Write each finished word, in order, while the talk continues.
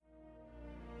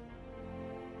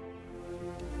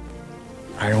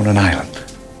I own an island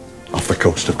off the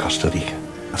coast of Costa Rica.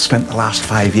 I've spent the last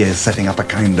 5 years setting up a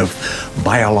kind of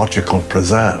biological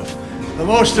preserve. The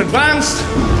most advanced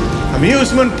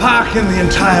amusement park in the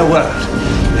entire world,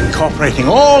 incorporating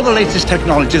all the latest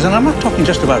technologies, and I'm not talking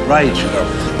just about rides, you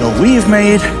know. No, we've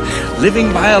made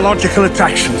living biological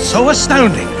attractions so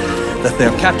astounding that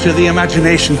they'll capture the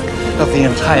imagination of the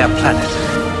entire planet.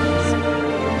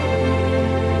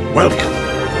 Welcome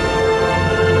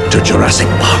to Jurassic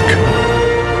Park.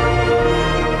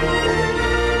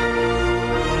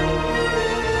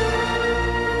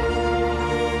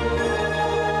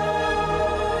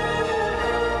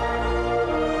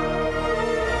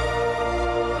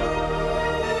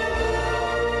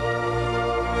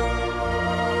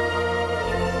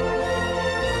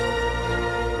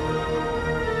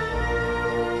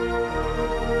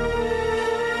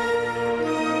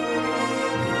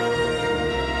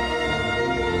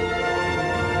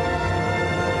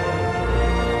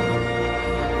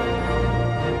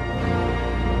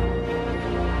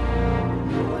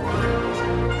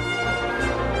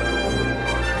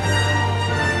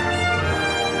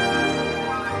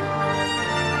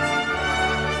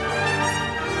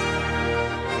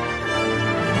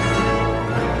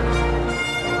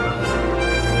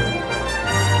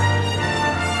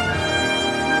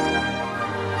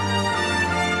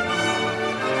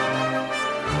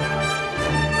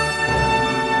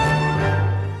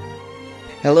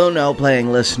 Hello, Now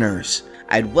Playing listeners.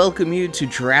 I'd welcome you to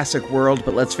Jurassic World,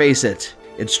 but let's face it,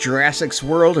 it's Jurassic's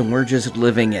world and we're just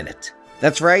living in it.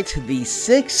 That's right, the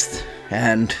sixth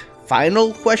and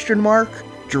final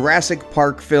Jurassic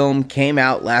Park film came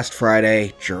out last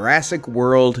Friday, Jurassic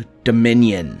World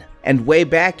Dominion. And way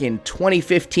back in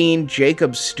 2015,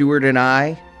 Jacob Stewart and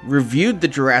I reviewed the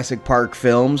Jurassic Park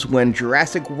films when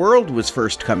Jurassic World was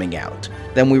first coming out.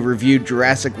 Then we reviewed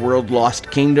Jurassic World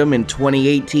Lost Kingdom in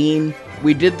 2018.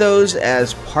 We did those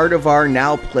as part of our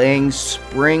Now Playing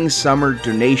spring-summer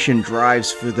donation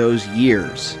drives for those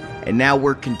years. And now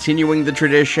we're continuing the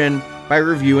tradition by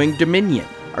reviewing Dominion.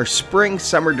 Our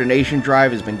spring-summer donation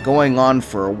drive has been going on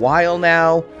for a while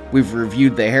now. We've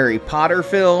reviewed the Harry Potter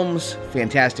films,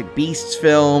 Fantastic Beasts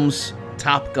films,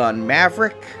 Top Gun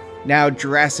Maverick, now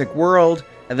Jurassic World,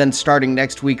 and then starting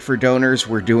next week for donors,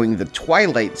 we're doing the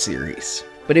Twilight series.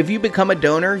 But if you become a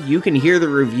donor, you can hear the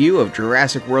review of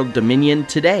Jurassic World Dominion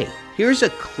today. Here's a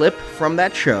clip from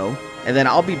that show, and then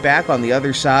I'll be back on the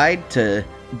other side to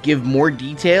give more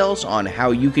details on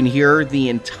how you can hear the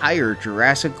entire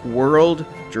Jurassic World,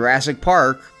 Jurassic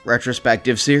Park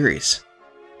retrospective series.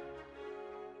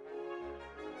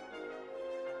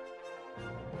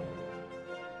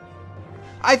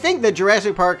 I think that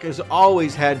Jurassic Park has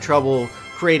always had trouble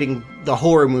creating the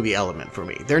horror movie element for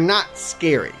me. They're not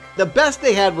scary. The best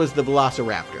they had was the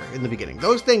Velociraptor in the beginning.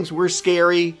 Those things were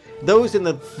scary. Those and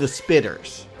the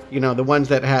spitters. You know, the ones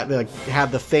that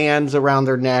have the fans around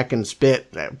their neck and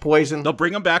spit poison. They'll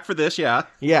bring them back for this, yeah.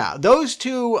 Yeah, those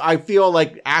two I feel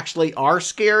like actually are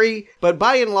scary. But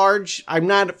by and large, I'm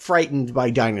not frightened by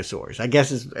dinosaurs, I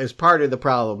guess is part of the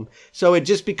problem. So it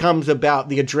just becomes about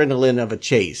the adrenaline of a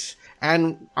chase.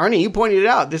 And Arnie, you pointed it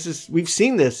out. We've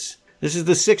seen this. This is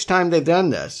the sixth time they've done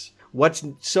this. What's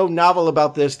so novel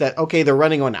about this that, okay, they're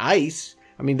running on ice?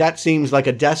 I mean, that seems like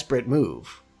a desperate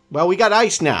move. Well, we got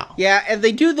ice now. Yeah, and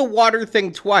they do the water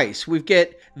thing twice. We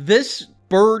get this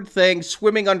bird thing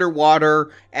swimming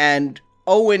underwater, and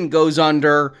Owen goes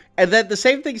under, and then the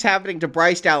same thing's happening to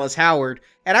Bryce Dallas Howard.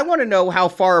 And I want to know how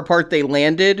far apart they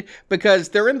landed, because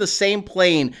they're in the same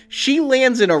plane. She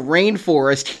lands in a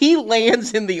rainforest. He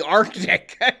lands in the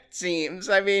Arctic, it seems.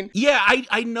 I mean... Yeah,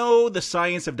 I know the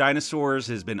science of dinosaurs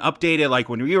has been updated. Like,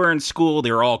 when we were in school,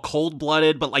 they were all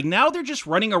cold-blooded. But, like, now they're just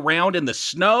running around in the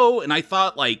snow. And I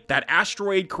thought, like, that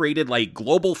asteroid created, like,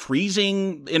 global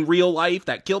freezing in real life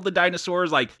that killed the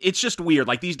dinosaurs. Like, it's just weird.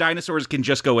 Like, these dinosaurs can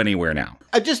just go anywhere now.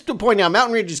 Just to point out,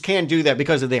 mountain ranges can do that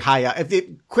because of the high... If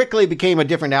it quickly became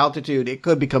a different altitude, it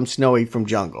could become snowy from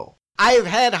jungle. I have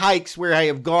had hikes where I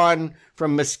have gone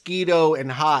from mosquito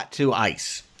and hot to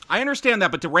ice. I understand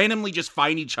that, but to randomly just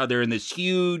find each other in this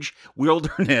huge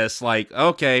wilderness, like,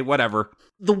 okay, whatever.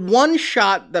 The one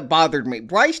shot that bothered me,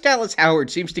 Bryce Dallas Howard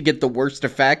seems to get the worst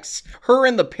effects. Her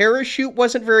in the parachute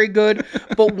wasn't very good,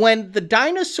 but when the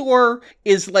dinosaur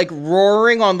is like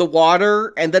roaring on the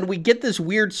water, and then we get this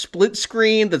weird split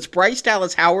screen that's Bryce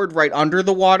Dallas Howard right under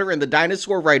the water and the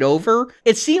dinosaur right over,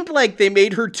 it seemed like they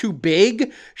made her too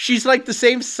big. She's like the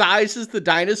same size as the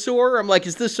dinosaur. I'm like,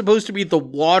 is this supposed to be the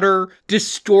water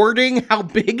distorting how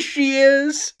big she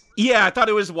is? Yeah, I thought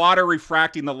it was water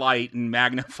refracting the light and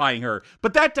magnifying her.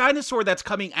 But that dinosaur that's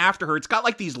coming after her, it's got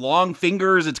like these long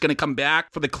fingers. It's going to come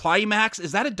back for the climax.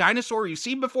 Is that a dinosaur you've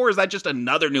seen before? Or is that just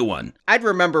another new one? I'd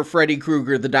remember Freddy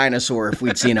Krueger the dinosaur if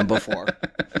we'd seen him before.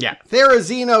 Yeah.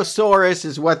 Therizinosaurus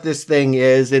is what this thing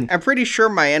is. And I'm pretty sure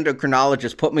my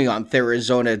endocrinologist put me on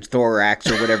Therizona thorax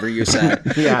or whatever you said.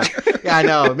 yeah, I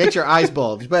know. It makes your eyes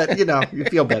bulge, but, you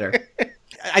feel better.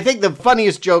 I think the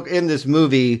funniest joke in this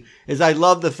movie is I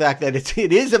love the fact that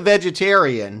it is a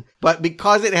vegetarian, but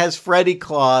because it has Freddy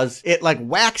claws, it like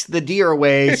whacks the deer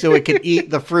away so it can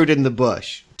eat the fruit in the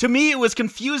bush. To me, it was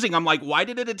confusing. I'm like, why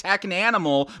did it attack an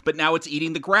animal, but now it's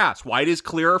eating the grass? Why is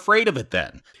Clear afraid of it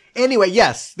then? Anyway,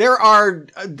 yes, there are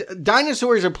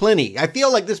dinosaurs are plenty. I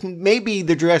feel like this may be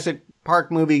the Jurassic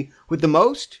Park movie with the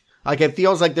most. Like it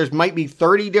feels like there's might be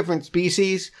 30 different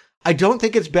species. I don't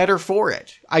think it's better for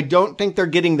it. I don't think they're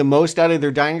getting the most out of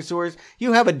their dinosaurs.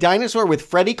 You have a dinosaur with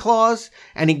Freddy claws,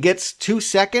 and he gets 2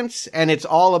 seconds, and it's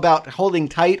all about holding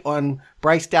tight on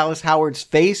Bryce Dallas Howard's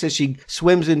face as she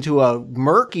swims into a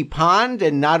murky pond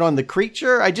and not on the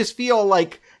creature. I just feel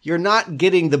like you're not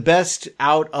getting the best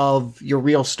out of your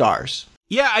real stars.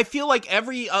 Yeah, I feel like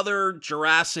every other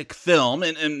Jurassic film,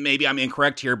 and maybe I'm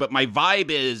incorrect here, but my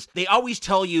vibe is they always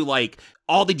tell you, like,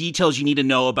 all the details you need to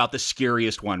know about the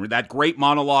scariest one. That great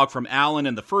monologue from Alan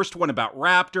in the first one about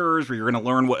raptors, where you're going to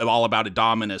learn all about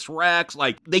Indominus Rex.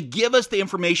 Like, they give us the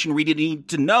information we need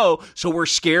to know, so we're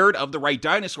scared of the right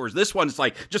dinosaurs. This one's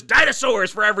like, just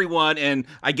dinosaurs for everyone, and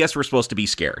I guess we're supposed to be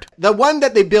scared. The one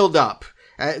that they build up,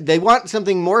 they want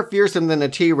something more fearsome than a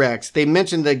T-Rex. They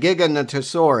mentioned the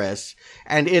Giganotosaurus,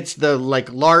 and it's the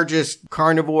largest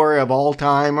carnivore of all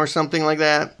time or something like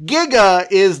that. Giga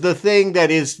is the thing that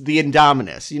is the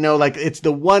Indominus. It's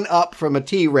the one up from a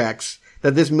T-Rex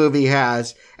that this movie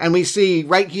has. And we see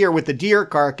right here with the deer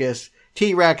carcass,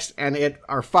 T-Rex and it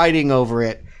are fighting over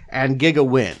it, and Giga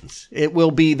wins. It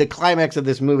will be the climax of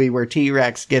this movie where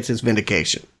T-Rex gets his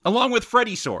vindication. Along with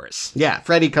Freddysaurus. Yeah,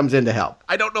 Freddy comes in to help.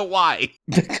 I don't know why.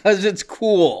 Because it's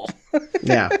cool.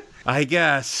 Yeah. I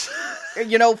guess.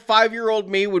 5-year-old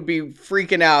me would be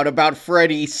freaking out about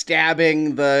Freddy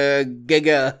stabbing the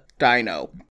Giga Dino.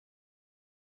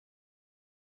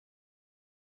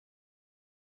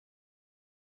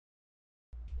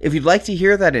 If you'd like to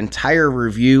hear that entire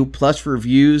review, plus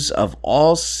reviews of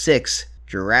all 6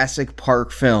 Jurassic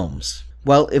Park films,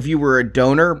 well, if you were a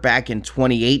donor back in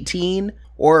 2018,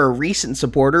 or a recent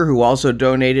supporter who also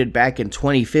donated back in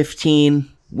 2015,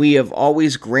 we have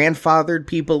always grandfathered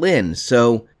people in.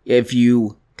 So if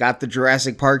you got the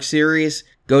Jurassic Park series,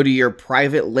 go to your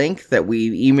private link that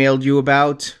we emailed you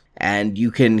about, and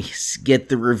you can get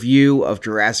the review of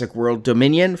Jurassic World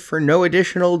Dominion for no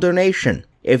additional donation.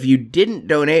 If you didn't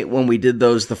donate when we did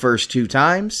those the first 2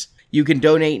 times, you can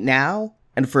donate now,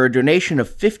 and for a donation of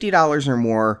 $50 or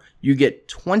more, you get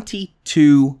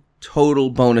 22 total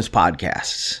bonus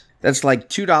podcasts. That's like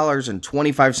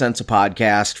 $2.25 a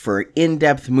podcast for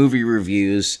in-depth movie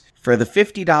reviews. For the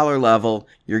 $50 level,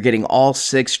 you're getting all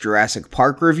 6 Jurassic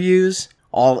Park reviews,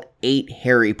 all 8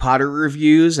 Harry Potter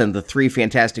reviews, and the 3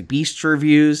 Fantastic Beasts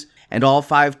reviews, and all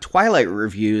 5 Twilight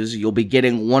reviews. You'll be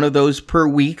getting one of those per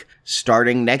week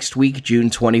starting next week,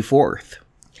 June 24th.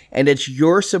 And it's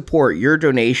your support, your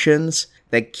donations,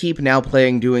 that keep Now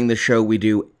Playing doing the show we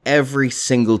do every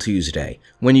single Tuesday.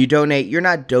 When you donate, you're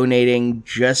not donating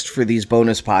just for these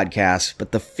bonus podcasts,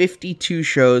 but the 52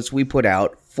 shows we put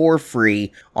out for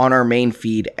free on our main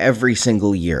feed every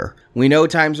single year. We know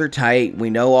times are tight. We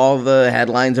know all the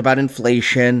headlines about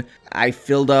inflation. I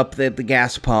filled up the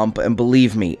gas pump, and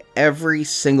believe me, every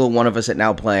single one of us at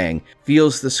Now Playing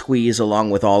feels the squeeze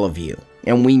along with all of you.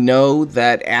 And we know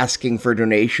that asking for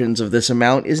donations of this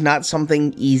amount is not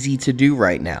something easy to do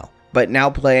right now. But Now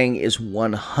Playing is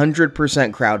 100%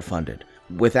 crowdfunded.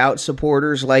 Without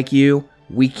supporters like you,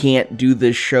 we can't do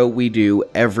this show we do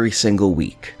every single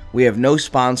week. We have no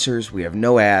sponsors, we have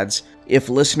no ads. If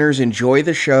listeners enjoy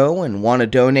the show and want to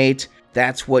donate,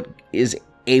 that's what is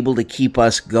able to keep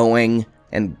us going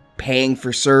and paying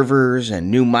for servers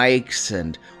and new mics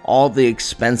and all the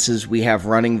expenses we have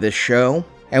running this show.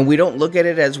 And we don't look at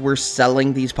it as we're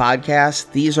selling these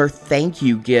podcasts. These are thank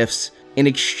you gifts in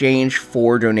exchange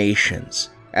for donations.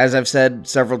 As I've said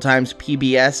several times,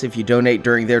 PBS, if you donate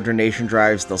during their donation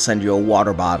drives, they'll send you a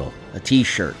water bottle, a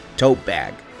t-shirt, tote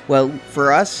bag. Well,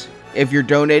 for us, if you're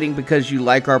donating because you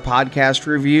like our podcast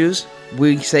reviews,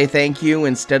 we say thank you.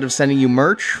 Instead of sending you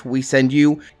merch, we send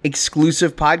you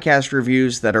exclusive podcast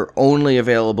reviews that are only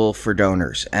available for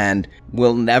donors and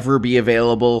will never be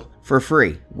available for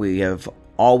free. We have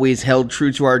always held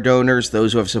true to our donors,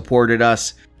 those who have supported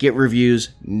us, get reviews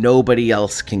nobody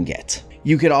else can get.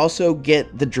 You can also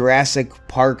get the Jurassic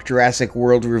Park, Jurassic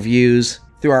World reviews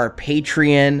through our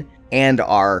Patreon and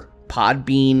our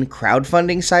Podbean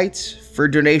crowdfunding sites for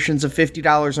donations of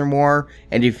 $50 or more.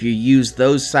 And if you use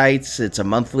those sites, it's a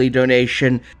monthly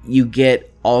donation. You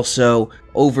get also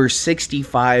over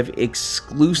 65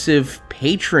 exclusive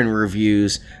patron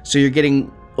reviews. So you're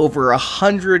getting over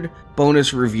 100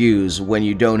 bonus reviews when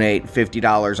you donate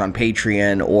 $50 on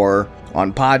Patreon or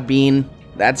on Podbean.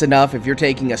 That's enough if you're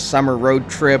taking a summer road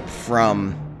trip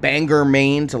from Bangor,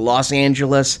 Maine to Los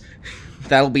Angeles.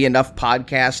 That'll be enough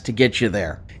podcasts to get you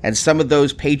there. And some of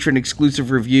those patron exclusive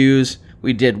reviews,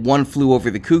 we did One Flew Over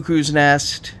the Cuckoo's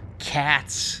Nest,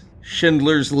 Cats,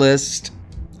 Schindler's List,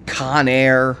 Con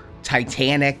Air,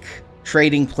 Titanic,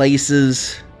 Trading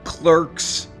Places,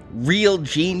 Clerks, Real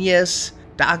Genius,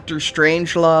 Dr.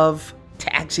 Strangelove,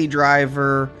 Taxi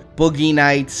Driver, Boogie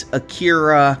Nights,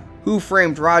 Akira, Who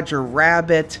Framed Roger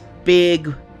Rabbit,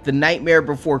 Big, The Nightmare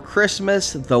Before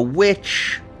Christmas, The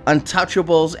Witch,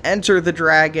 Untouchables, Enter the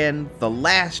Dragon, The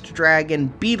Last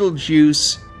Dragon,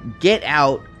 Beetlejuice, Get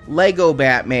Out, Lego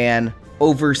Batman,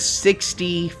 over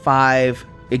 65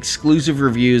 exclusive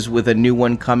reviews with a new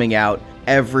one coming out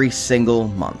every single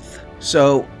month.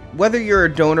 So, whether you're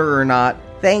a donor or not,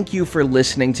 thank you for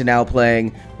listening to Now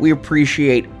Playing. We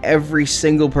appreciate every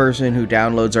single person who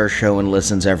downloads our show and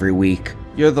listens every week.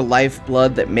 You're the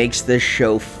lifeblood that makes this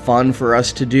show fun for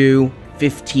us to do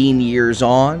 15 years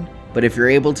on. But if you're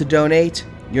able to donate,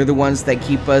 you're the ones that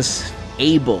keep us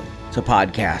able to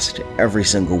podcast every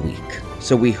single week.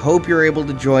 So we hope you're able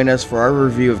to join us for our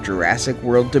review of Jurassic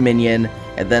World Dominion,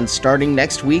 and then starting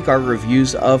next week, our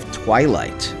reviews of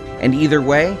Twilight. And either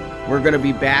way, we're going to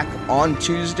be back on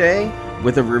Tuesday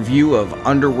with a review of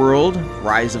Underworld,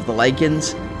 Rise of the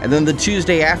Lycans. And then the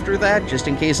Tuesday after that, just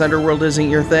in case Underworld isn't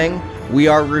your thing, we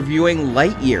are reviewing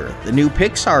Lightyear, the new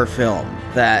Pixar film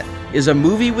that is a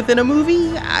movie within a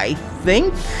movie, I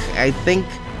think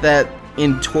that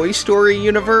in Toy Story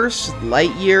universe,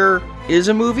 Lightyear is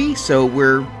a movie, so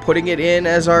we're putting it in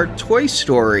as our Toy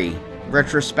Story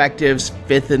Retrospective's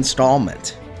 5th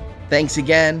installment. Thanks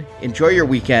again, enjoy your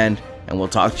weekend, and we'll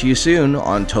talk to you soon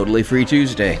on Totally Free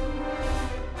Tuesday.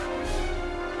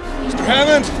 Mr.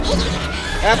 Hammond,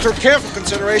 after careful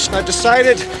consideration, I've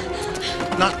decided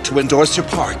not to endorse your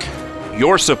park.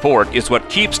 Your support is what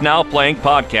keeps Now Playing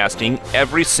podcasting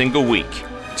every single week.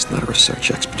 It's not a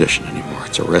research expedition anymore.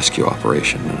 It's a rescue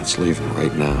operation, and it's leaving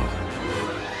right now.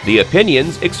 The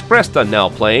opinions expressed on Now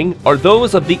Playing are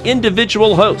those of the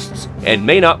individual hosts and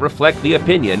may not reflect the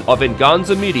opinion of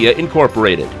Venganza Media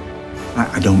Incorporated.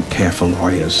 I don't care for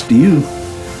lawyers, do you?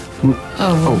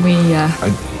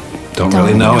 I Don't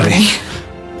really know any.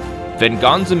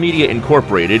 Venganza Media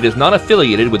Incorporated is not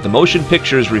affiliated with the motion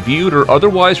pictures reviewed or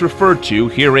otherwise referred to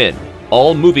herein.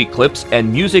 All movie clips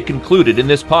and music included in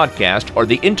this podcast are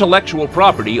the intellectual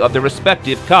property of their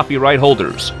respective copyright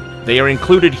holders. They are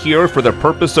included here for the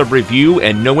purpose of review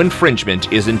and no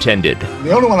infringement is intended.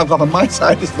 The only one I've got on my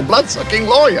side is the blood-sucking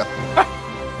lawyer.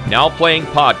 Now Playing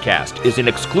Podcast is an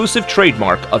exclusive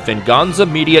trademark of Venganza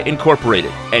Media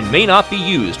Incorporated and may not be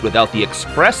used without the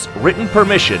express written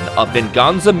permission of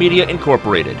Venganza Media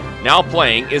Incorporated. Now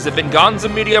Playing is a Venganza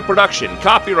Media production,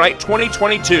 copyright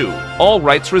 2022, all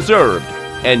rights reserved,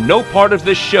 and no part of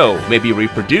this show may be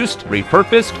reproduced,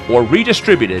 repurposed, or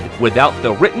redistributed without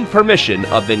the written permission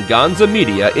of Venganza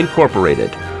Media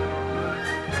Incorporated.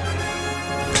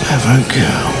 Clever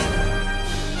girl.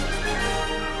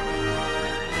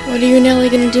 What are you and Ellie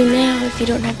gonna do now if you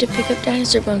don't have to pick up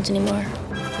dinosaur bones anymore?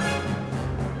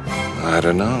 I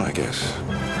don't know, I guess.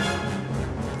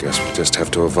 Guess we just have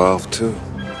to evolve too.